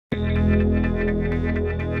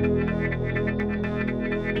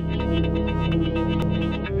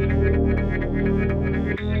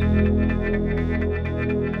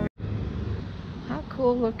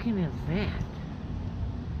is that?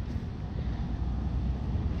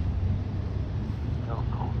 Don't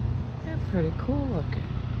know. They're pretty cool looking.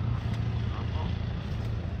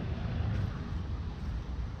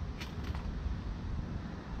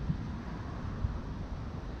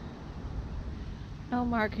 No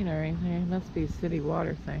marking or anything. It must be a city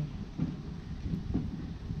water thing.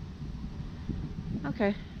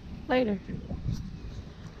 Okay, later.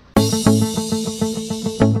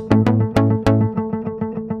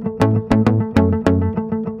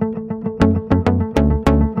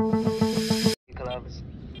 Gloves.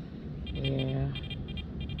 Yeah,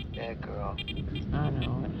 Yeah, girl. I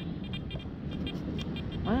know it.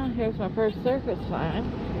 Well, here's my first circus sign.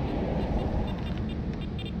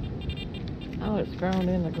 Oh, it's grown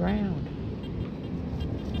in the ground.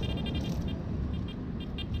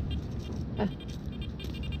 Uh,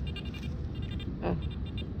 uh.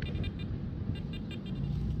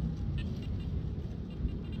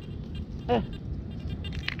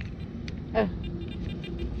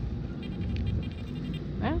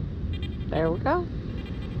 Well, there we go.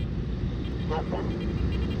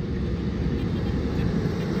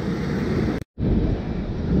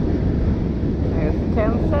 There's the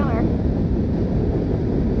town center.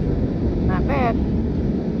 Not bad.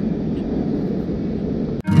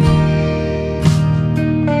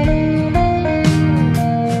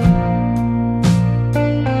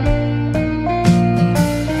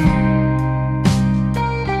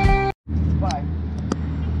 Why?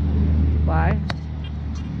 Why?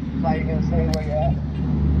 Why are you gonna say where you're at?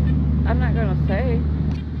 I'm not gonna say.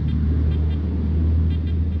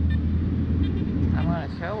 I'm gonna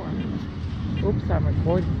show him. Oops, I'm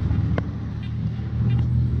recording.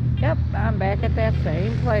 Yep, I'm back at that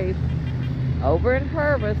same place. Over in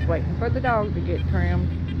Purvis, waiting for the dog to get trimmed.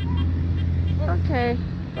 Okay,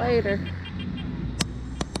 later.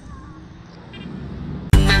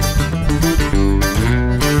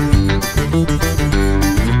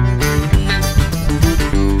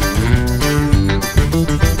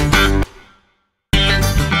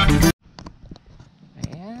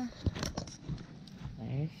 Yeah,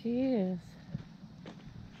 there she is.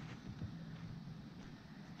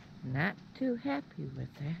 Not too happy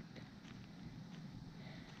with that.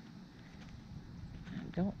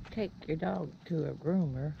 Don't take your dog to a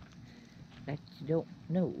groomer that you don't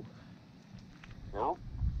know. No.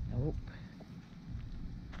 Nope.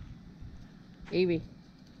 Evie.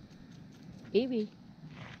 Evie.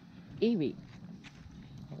 Evie.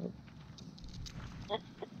 Oh.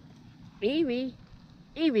 Evie.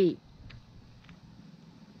 Evie.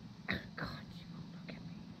 God, she won't look at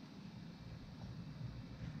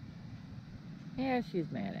me. Yeah,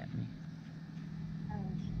 she's mad at me.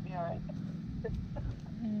 Be alright.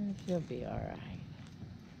 She'll be alright.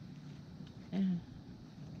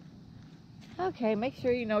 Okay, make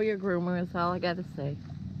sure you know your groomer is all I gotta say.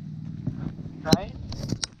 Right?